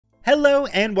Hello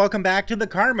and welcome back to the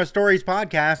Karma Stories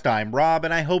podcast. I'm Rob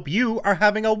and I hope you are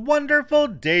having a wonderful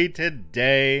day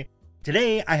today.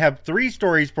 Today I have 3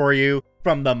 stories for you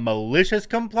from the Malicious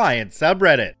Compliance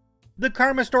subreddit. The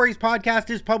Karma Stories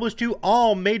podcast is published to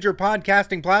all major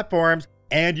podcasting platforms,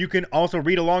 and you can also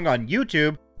read along on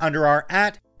YouTube under our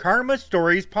 @Karma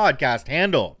Stories podcast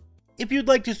handle. If you'd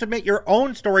like to submit your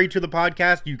own story to the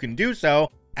podcast, you can do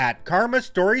so at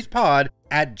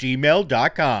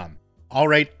karmastoriespod@gmail.com.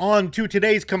 Alright, on to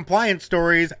today's compliance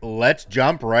stories. Let's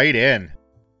jump right in.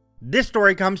 This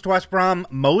story comes to us from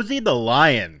Mosey the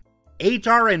Lion.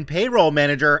 HR and payroll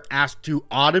manager asked to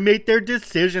automate their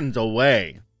decisions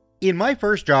away. In my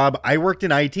first job, I worked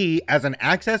in IT as an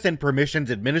access and permissions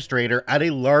administrator at a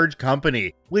large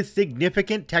company with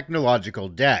significant technological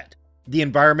debt. The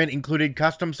environment included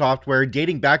custom software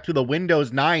dating back to the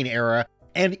Windows 9 era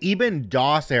and even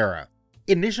DOS era.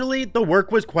 Initially, the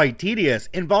work was quite tedious,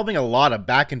 involving a lot of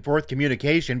back and forth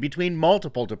communication between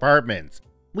multiple departments.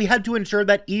 We had to ensure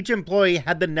that each employee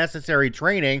had the necessary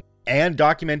training and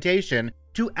documentation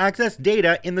to access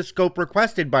data in the scope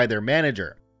requested by their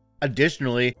manager.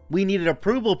 Additionally, we needed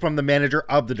approval from the manager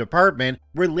of the department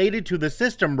related to the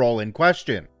system role in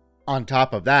question. On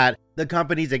top of that, the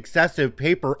company's excessive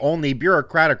paper-only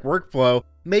bureaucratic workflow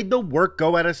made the work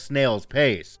go at a snail's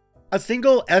pace. A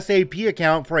single SAP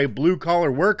account for a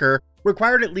blue-collar worker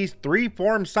required at least 3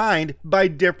 forms signed by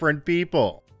different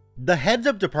people. The heads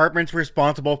of departments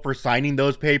responsible for signing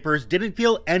those papers didn't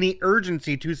feel any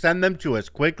urgency to send them to us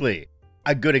quickly.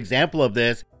 A good example of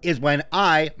this is when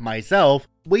I, myself,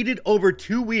 waited over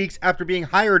 2 weeks after being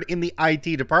hired in the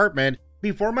IT department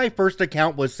before my first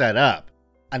account was set up.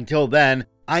 Until then,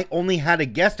 I only had a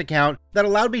guest account that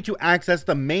allowed me to access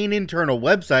the main internal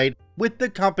website with the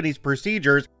company's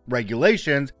procedures,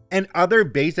 regulations, and other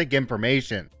basic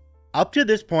information. Up to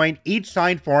this point, each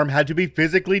signed form had to be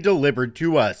physically delivered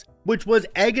to us, which was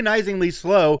agonizingly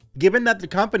slow given that the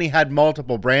company had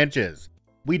multiple branches.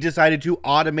 We decided to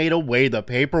automate away the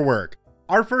paperwork.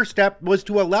 Our first step was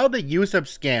to allow the use of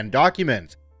scanned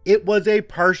documents. It was a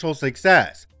partial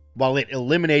success. While it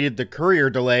eliminated the courier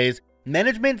delays,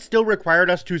 management still required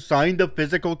us to sign the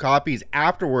physical copies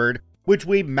afterward, which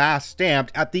we mass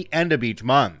stamped at the end of each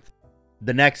month.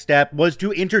 The next step was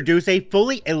to introduce a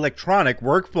fully electronic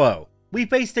workflow. We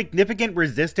faced significant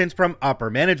resistance from upper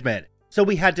management, so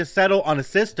we had to settle on a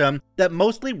system that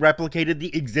mostly replicated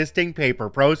the existing paper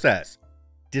process.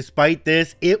 Despite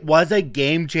this, it was a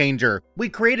game changer. We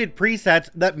created presets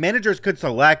that managers could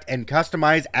select and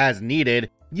customize as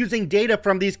needed, using data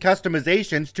from these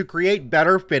customizations to create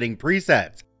better fitting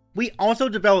presets. We also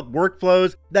developed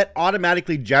workflows that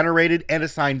automatically generated and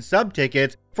assigned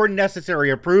sub-tickets for necessary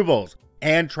approvals,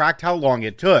 and tracked how long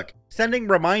it took, sending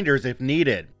reminders if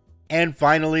needed. And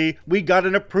finally, we got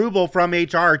an approval from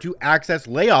HR to access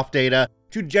layoff data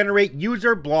to generate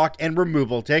user block and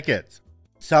removal tickets.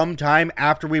 Sometime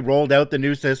after we rolled out the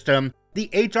new system, the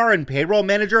HR and payroll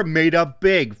manager made a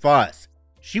big fuss.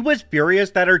 She was furious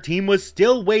that her team was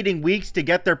still waiting weeks to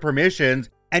get their permissions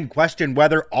and questioned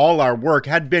whether all our work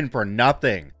had been for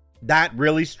nothing. That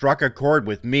really struck a chord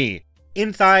with me.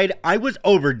 Inside, I was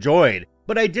overjoyed,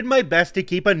 but I did my best to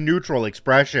keep a neutral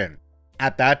expression.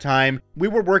 At that time, we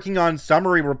were working on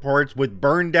summary reports with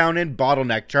burn down and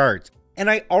bottleneck charts, and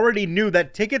I already knew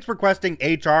that tickets requesting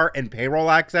HR and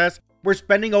payroll access were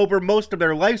spending over most of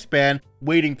their lifespan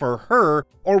waiting for her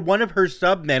or one of her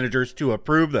sub-managers to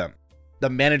approve them. The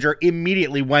manager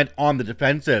immediately went on the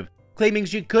defensive, claiming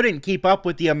she couldn't keep up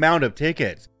with the amount of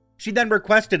tickets. She then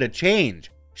requested a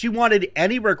change. She wanted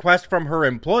any request from her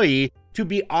employee to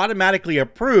be automatically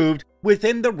approved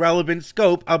within the relevant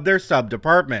scope of their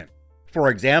sub-department. For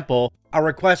example, a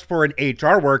request for an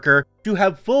HR worker to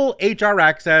have full HR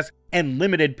access and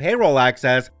limited payroll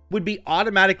access would be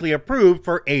automatically approved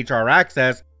for HR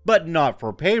access, but not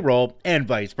for payroll, and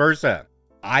vice versa.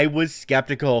 I was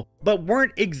skeptical, but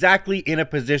weren't exactly in a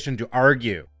position to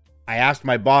argue. I asked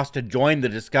my boss to join the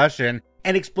discussion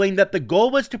and explained that the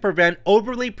goal was to prevent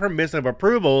overly permissive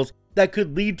approvals that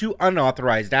could lead to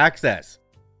unauthorized access.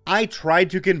 I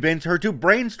tried to convince her to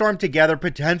brainstorm together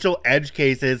potential edge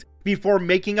cases before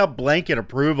making a blanket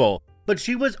approval, but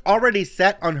she was already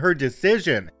set on her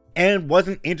decision and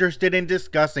wasn't interested in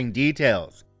discussing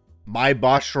details. My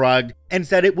boss shrugged and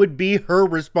said it would be her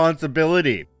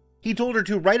responsibility. He told her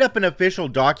to write up an official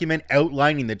document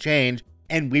outlining the change,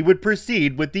 and we would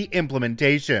proceed with the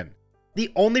implementation.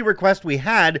 The only request we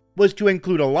had was to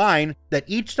include a line that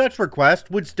each such request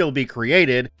would still be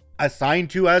created, assigned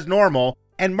to as normal,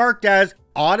 and marked as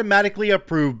automatically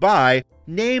approved by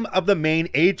name of the main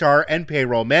HR and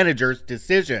payroll manager's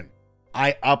decision.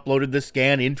 I uploaded the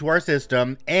scan into our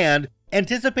system and,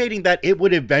 anticipating that it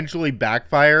would eventually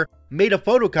backfire, made a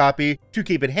photocopy to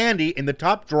keep it handy in the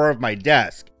top drawer of my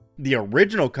desk. The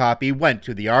original copy went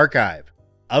to the archive.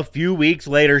 A few weeks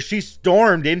later, she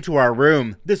stormed into our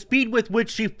room. The speed with which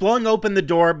she flung open the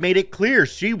door made it clear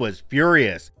she was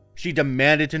furious. She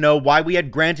demanded to know why we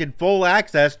had granted full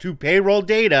access to payroll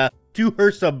data to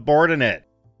her subordinate.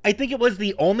 I think it was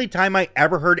the only time I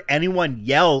ever heard anyone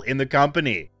yell in the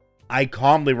company. I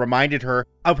calmly reminded her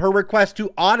of her request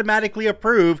to automatically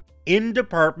approve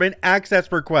in-department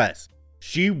access requests.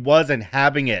 She wasn't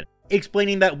having it,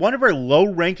 explaining that one of her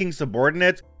low-ranking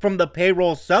subordinates from the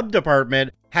payroll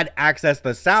sub-department had accessed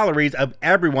the salaries of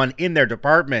everyone in their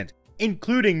department,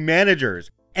 including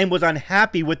managers, and was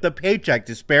unhappy with the paycheck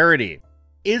disparity.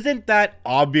 Isn't that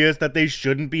obvious that they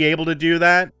shouldn't be able to do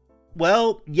that?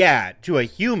 Well, yeah, to a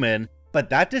human, but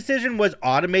that decision was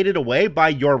automated away by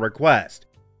your request.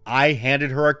 I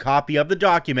handed her a copy of the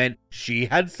document she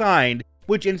had signed,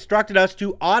 which instructed us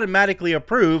to automatically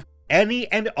approve any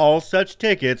and all such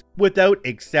tickets without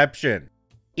exception.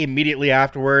 Immediately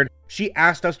afterward, she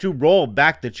asked us to roll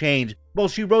back the change while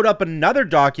she wrote up another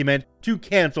document to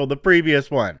cancel the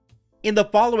previous one. In the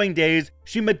following days,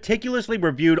 she meticulously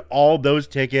reviewed all those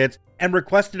tickets and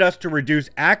requested us to reduce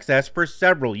access for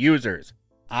several users.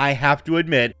 I have to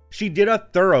admit, she did a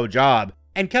thorough job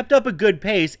and kept up a good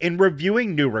pace in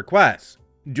reviewing new requests,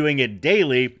 doing it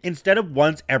daily instead of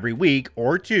once every week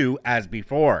or two as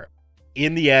before.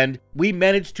 In the end, we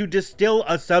managed to distill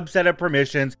a subset of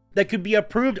permissions that could be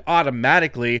approved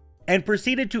automatically and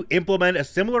proceeded to implement a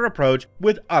similar approach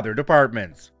with other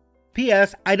departments.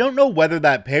 P.S. I don't know whether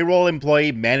that payroll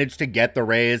employee managed to get the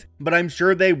raise, but I'm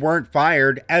sure they weren't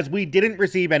fired as we didn't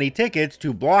receive any tickets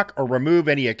to block or remove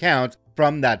any accounts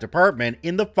from that department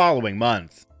in the following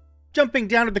months. Jumping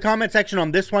down to the comment section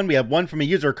on this one, we have one from a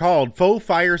user called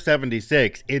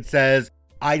FauxFire76. It says,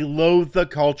 I loathe the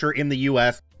culture in the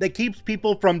US that keeps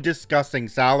people from discussing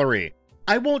salary.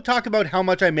 I won't talk about how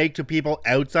much I make to people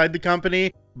outside the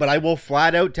company, but I will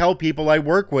flat out tell people I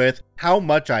work with how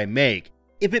much I make.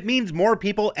 If it means more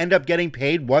people end up getting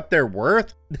paid what they're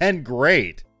worth, then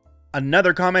great.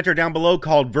 Another commenter down below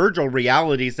called Virgil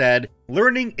Reality said,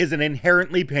 learning is an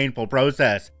inherently painful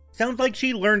process. Sounds like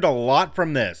she learned a lot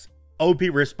from this. OP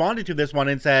responded to this one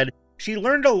and said, she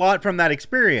learned a lot from that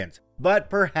experience, but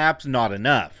perhaps not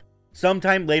enough.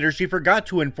 Sometime later, she forgot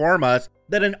to inform us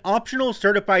that an optional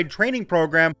certified training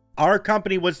program our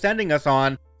company was sending us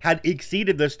on had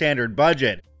exceeded the standard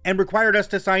budget and required us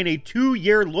to sign a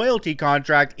 2-year loyalty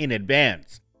contract in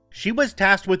advance. She was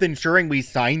tasked with ensuring we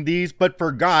signed these but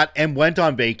forgot and went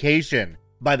on vacation.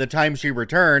 By the time she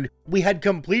returned, we had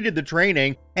completed the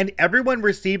training and everyone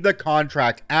received the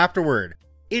contract afterward.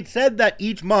 It said that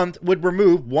each month would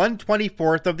remove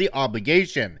 1/24th of the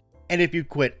obligation, and if you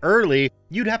quit early,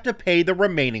 you'd have to pay the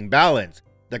remaining balance.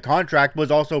 The contract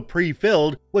was also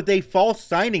pre-filled with a false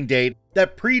signing date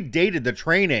that predated the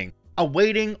training,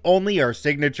 awaiting only our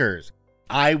signatures.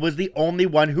 I was the only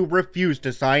one who refused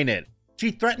to sign it.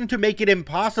 She threatened to make it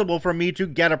impossible for me to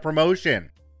get a promotion.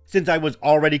 Since I was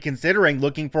already considering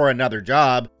looking for another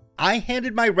job, I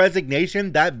handed my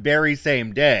resignation that very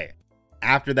same day.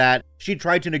 After that, she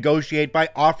tried to negotiate by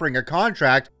offering a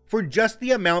contract for just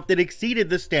the amount that exceeded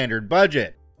the standard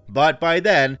budget. But by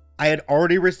then, I had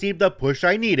already received the push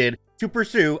I needed to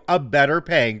pursue a better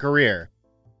paying career.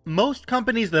 Most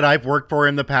companies that I've worked for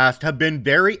in the past have been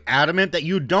very adamant that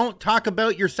you don't talk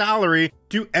about your salary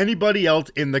to anybody else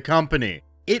in the company.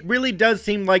 It really does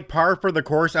seem like par for the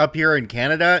course up here in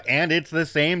Canada, and it's the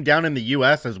same down in the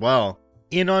US as well.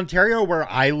 In Ontario, where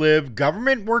I live,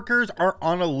 government workers are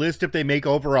on a list if they make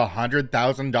over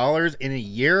 $100,000 in a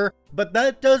year, but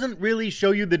that doesn't really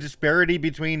show you the disparity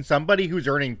between somebody who's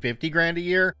earning 50 grand a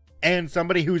year and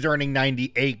somebody who's earning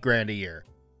 98 grand a year.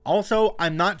 Also,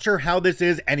 I'm not sure how this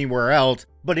is anywhere else,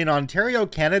 but in Ontario,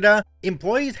 Canada,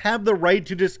 employees have the right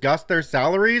to discuss their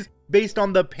salaries based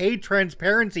on the Pay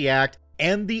Transparency Act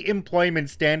and the Employment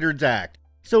Standards Act.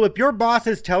 So if your boss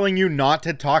is telling you not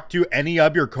to talk to any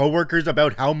of your coworkers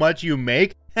about how much you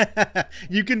make,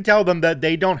 you can tell them that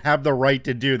they don't have the right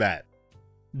to do that.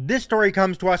 This story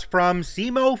comes to us from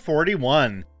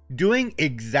Simo41, doing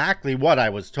exactly what I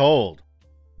was told.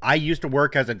 I used to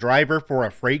work as a driver for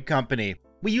a freight company.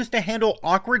 We used to handle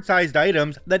awkward-sized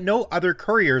items that no other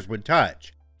couriers would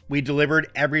touch. We delivered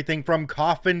everything from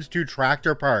coffins to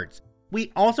tractor parts.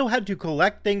 We also had to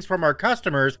collect things from our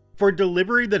customers for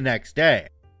delivery the next day.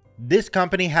 This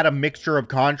company had a mixture of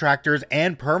contractors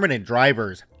and permanent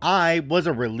drivers. I was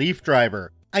a relief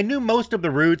driver. I knew most of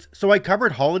the routes, so I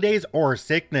covered holidays or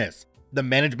sickness. The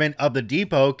management of the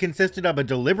depot consisted of a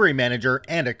delivery manager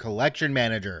and a collection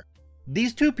manager.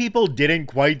 These two people didn't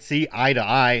quite see eye to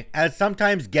eye, as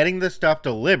sometimes getting the stuff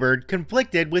delivered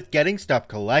conflicted with getting stuff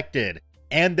collected,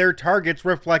 and their targets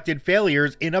reflected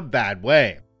failures in a bad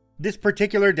way. This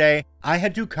particular day, I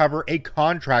had to cover a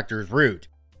contractor's route.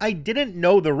 I didn't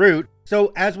know the route,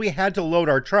 so as we had to load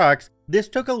our trucks, this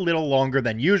took a little longer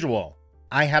than usual.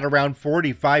 I had around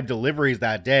 45 deliveries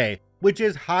that day, which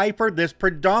is high for this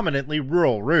predominantly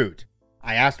rural route.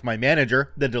 I asked my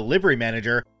manager, the delivery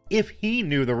manager, if he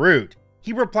knew the route.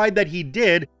 He replied that he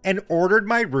did and ordered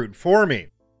my route for me.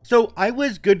 So I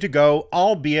was good to go,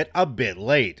 albeit a bit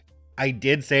late. I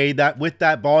did say that with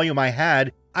that volume I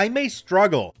had, I may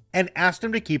struggle, and asked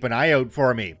him to keep an eye out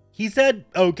for me. He said,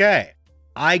 okay.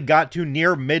 I got to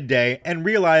near midday and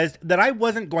realized that I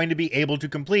wasn't going to be able to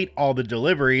complete all the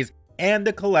deliveries, and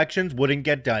the collections wouldn't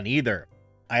get done either.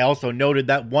 I also noted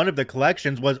that one of the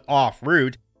collections was off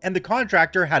route, and the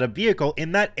contractor had a vehicle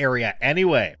in that area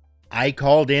anyway. I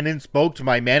called in and spoke to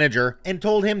my manager and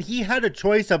told him he had a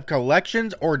choice of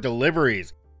collections or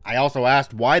deliveries. I also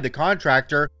asked why the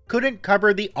contractor couldn't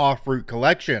cover the off-route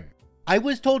collection. I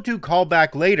was told to call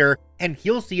back later and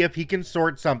he'll see if he can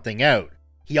sort something out.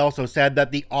 He also said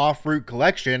that the off-route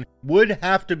collection would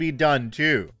have to be done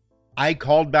too. I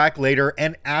called back later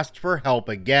and asked for help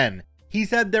again. He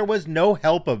said there was no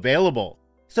help available,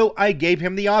 so I gave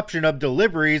him the option of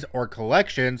deliveries or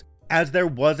collections as there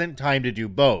wasn't time to do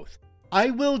both. I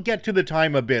will get to the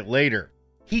time a bit later.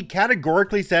 He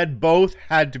categorically said both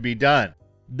had to be done.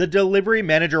 The delivery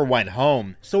manager went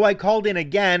home, so I called in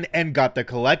again and got the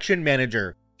collection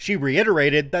manager. She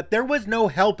reiterated that there was no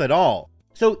help at all,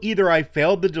 so either I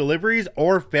failed the deliveries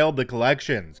or failed the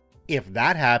collections. If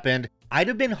that happened, I'd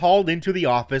have been hauled into the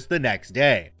office the next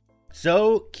day.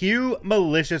 So, cue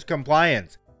malicious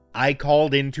compliance. I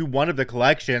called into one of the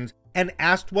collections and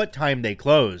asked what time they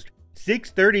closed.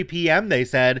 6:30 p.m. they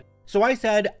said, so I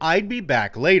said I'd be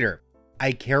back later.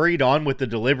 I carried on with the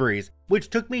deliveries, which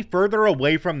took me further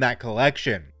away from that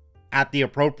collection. At the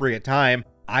appropriate time,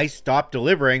 I stopped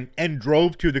delivering and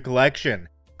drove to the collection.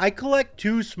 I collect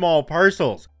 2 small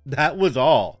parcels, that was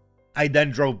all. I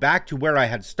then drove back to where I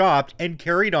had stopped and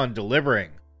carried on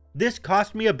delivering. This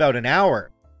cost me about an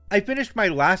hour. I finished my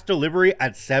last delivery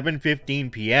at 7:15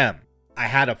 p.m. I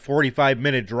had a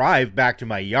 45-minute drive back to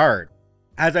my yard.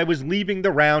 As I was leaving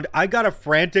the round, I got a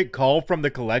frantic call from the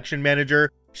collection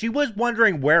manager. She was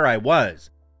wondering where I was.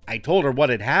 I told her what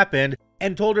had happened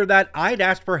and told her that I'd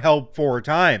asked for help 4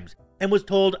 times and was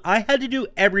told I had to do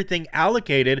everything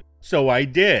allocated, so I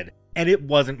did, and it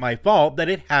wasn't my fault that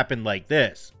it happened like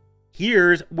this.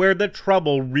 Here's where the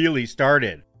trouble really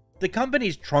started. The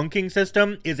company's trunking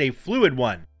system is a fluid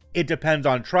one. It depends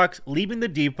on trucks leaving the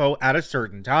depot at a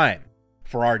certain time.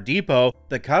 For our depot,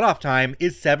 the cutoff time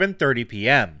is 7:30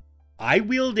 p.m. I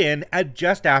wheeled in at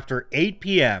just after 8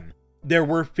 p.m. There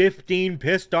were 15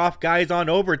 pissed off guys on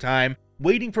overtime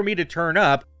waiting for me to turn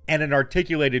up and an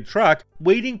articulated truck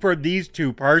waiting for these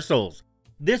 2 parcels.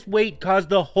 This wait caused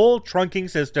the whole trunking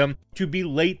system to be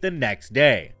late the next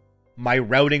day. My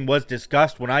routing was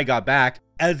discussed when I got back,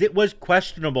 as it was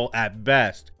questionable at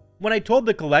best. When I told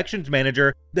the collections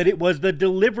manager that it was the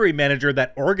delivery manager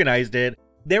that organized it,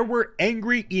 there were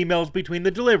angry emails between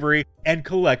the delivery and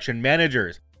collection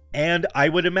managers, and I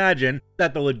would imagine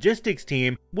that the logistics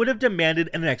team would have demanded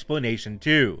an explanation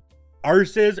too.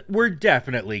 Arses were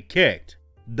definitely kicked.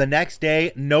 The next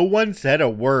day, no one said a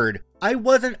word. I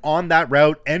wasn't on that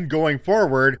route, and going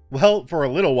forward, well, for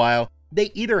a little while,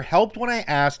 they either helped when I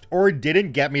asked or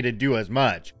didn't get me to do as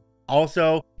much.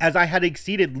 Also, as I had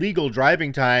exceeded legal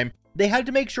driving time, they had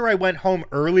to make sure I went home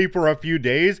early for a few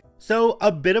days, so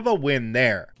a bit of a win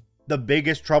there. The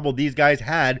biggest trouble these guys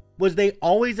had was they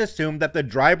always assumed that the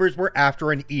drivers were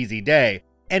after an easy day,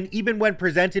 and even when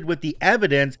presented with the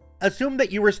evidence, assumed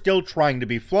that you were still trying to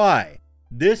be fly.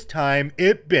 This time,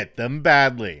 it bit them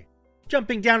badly.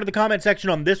 Jumping down to the comment section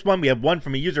on this one, we have one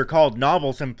from a user called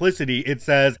Novel Simplicity. It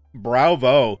says,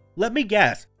 "Bravo. Let me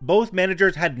guess, both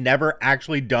managers had never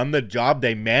actually done the job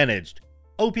they managed."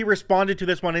 OP responded to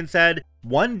this one and said,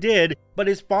 "One did, but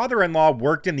his father-in-law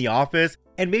worked in the office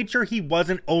and made sure he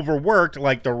wasn't overworked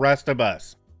like the rest of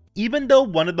us." Even though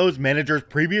one of those managers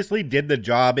previously did the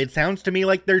job, it sounds to me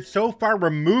like they're so far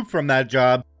removed from that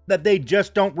job that they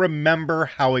just don't remember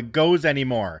how it goes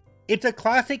anymore. It's a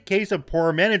classic case of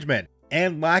poor management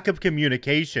and lack of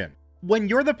communication. When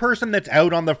you're the person that's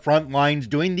out on the front lines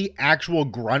doing the actual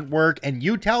grunt work and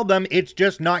you tell them it's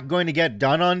just not going to get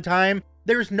done on time,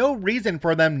 there's no reason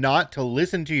for them not to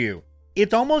listen to you.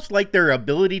 It's almost like their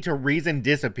ability to reason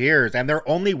disappears and they're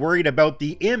only worried about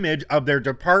the image of their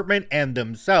department and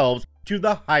themselves to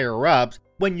the higher-ups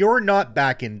when you're not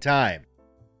back in time.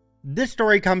 This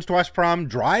story comes to us from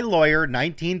Dry Lawyer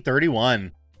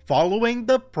 1931, following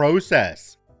the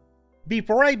process.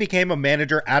 Before I became a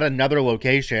manager at another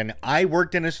location, I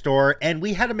worked in a store and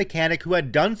we had a mechanic who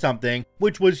had done something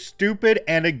which was stupid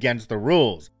and against the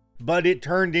rules, but it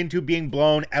turned into being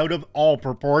blown out of all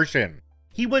proportion.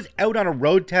 He was out on a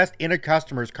road test in a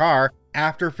customer's car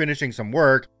after finishing some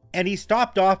work, and he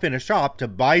stopped off in a shop to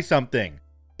buy something.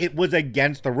 It was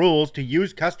against the rules to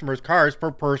use customers' cars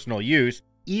for personal use,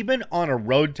 even on a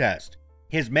road test.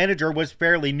 His manager was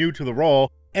fairly new to the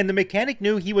role, and the mechanic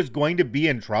knew he was going to be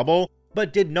in trouble,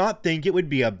 but did not think it would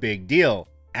be a big deal,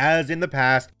 as in the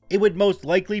past, it would most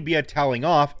likely be a telling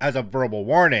off as a verbal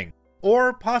warning,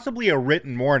 or possibly a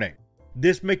written warning.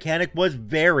 This mechanic was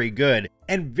very good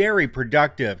and very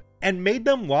productive and made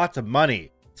them lots of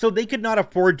money, so they could not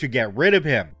afford to get rid of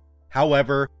him.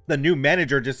 However, the new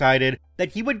manager decided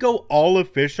that he would go all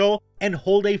official and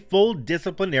hold a full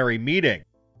disciplinary meeting.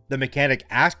 The mechanic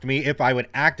asked me if I would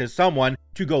act as someone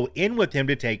to go in with him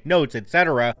to take notes,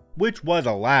 etc., which was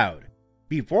allowed.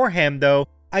 Beforehand though,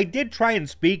 I did try and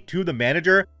speak to the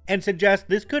manager and suggest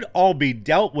this could all be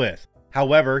dealt with.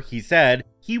 However, he said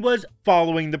he was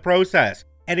following the process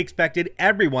and expected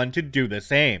everyone to do the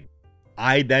same.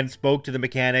 I then spoke to the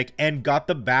mechanic and got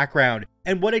the background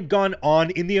and what had gone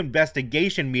on in the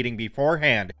investigation meeting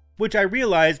beforehand, which I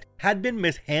realized had been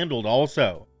mishandled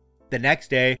also. The next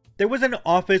day, there was an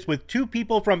office with 2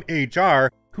 people from HR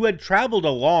who had traveled a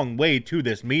long way to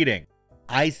this meeting.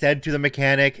 I said to the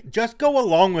mechanic, just go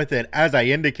along with it as I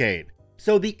indicate.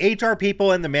 So the HR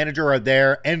people and the manager are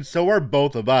there, and so are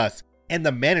both of us, and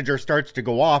the manager starts to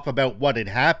go off about what had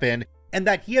happened and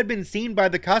that he had been seen by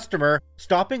the customer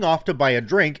stopping off to buy a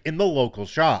drink in the local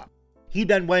shop. He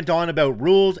then went on about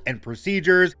rules and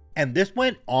procedures, and this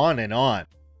went on and on.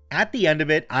 At the end of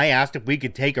it, I asked if we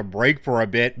could take a break for a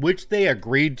bit, which they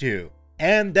agreed to.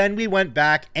 And then we went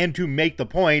back, and to make the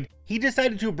point, he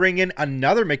decided to bring in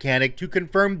another mechanic to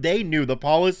confirm they knew the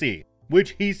policy,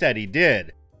 which he said he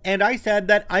did. And I said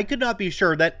that I could not be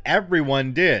sure that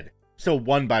everyone did. So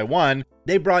one by one,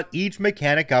 they brought each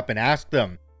mechanic up and asked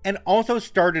them, and also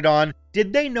started on,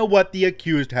 did they know what the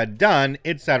accused had done,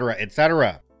 etc.,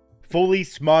 etc. Fully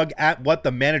smug at what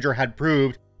the manager had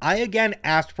proved, I again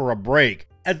asked for a break,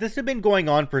 as this had been going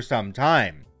on for some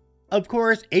time. Of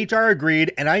course, HR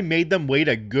agreed and I made them wait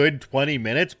a good 20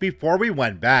 minutes before we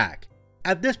went back.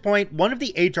 At this point, one of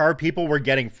the HR people were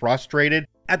getting frustrated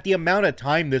at the amount of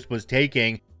time this was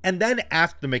taking, and then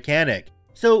asked the mechanic,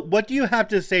 so what do you have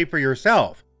to say for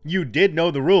yourself? You did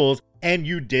know the rules, and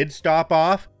you did stop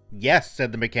off? Yes,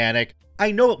 said the mechanic.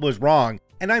 I know it was wrong,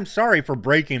 and I'm sorry for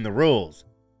breaking the rules.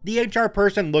 The HR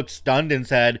person looked stunned and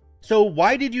said, so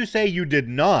why did you say you did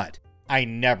not? I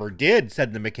never did,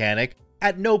 said the mechanic.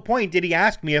 At no point did he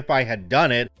ask me if I had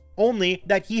done it, only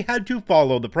that he had to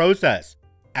follow the process.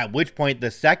 At which point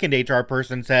the second HR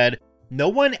person said, no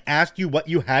one asked you what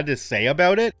you had to say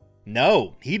about it?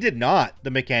 No, he did not,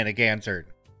 the mechanic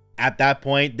answered. At that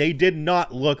point, they did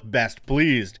not look best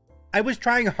pleased. I was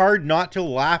trying hard not to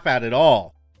laugh at it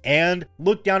all, and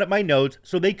looked down at my notes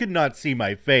so they could not see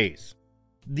my face.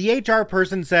 The HR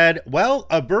person said, well,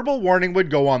 a verbal warning would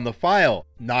go on the file,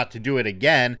 not to do it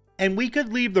again, and we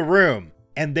could leave the room,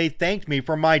 and they thanked me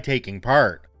for my taking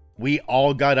part. We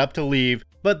all got up to leave,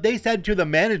 but they said to the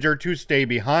manager to stay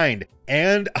behind,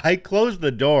 and I closed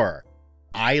the door.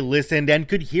 I listened and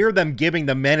could hear them giving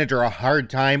the manager a hard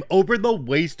time over the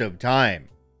waste of time.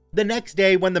 The next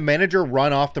day, when the manager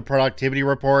run off the productivity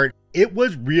report, it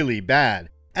was really bad,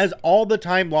 as all the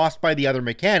time lost by the other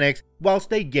mechanics whilst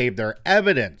they gave their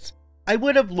evidence. I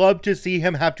would have loved to see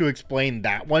him have to explain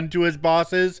that one to his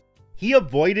bosses. He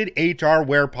avoided HR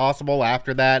where possible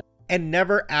after that, and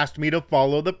never asked me to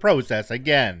follow the process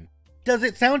again. Does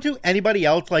it sound to anybody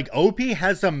else like OP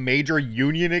has some major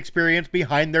union experience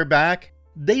behind their back?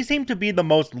 They seem to be the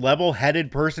most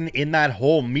level-headed person in that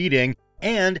whole meeting,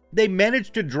 and they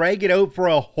managed to drag it out for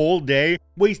a whole day,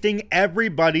 wasting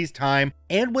everybody's time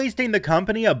and wasting the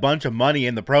company a bunch of money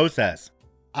in the process.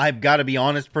 I've got to be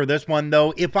honest for this one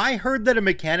though, if I heard that a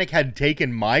mechanic had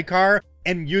taken my car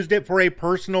and used it for a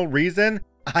personal reason,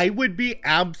 I would be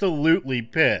absolutely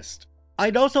pissed.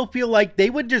 I'd also feel like they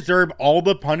would deserve all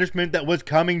the punishment that was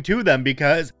coming to them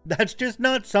because that's just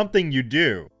not something you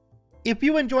do. If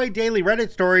you enjoy daily Reddit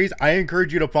stories, I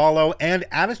encourage you to follow and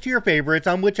add us to your favorites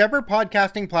on whichever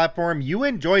podcasting platform you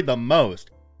enjoy the most.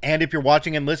 And if you're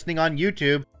watching and listening on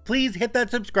YouTube, please hit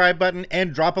that subscribe button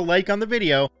and drop a like on the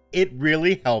video. It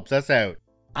really helps us out.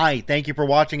 I thank you for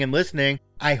watching and listening.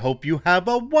 I hope you have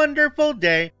a wonderful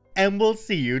day, and we'll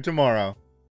see you tomorrow.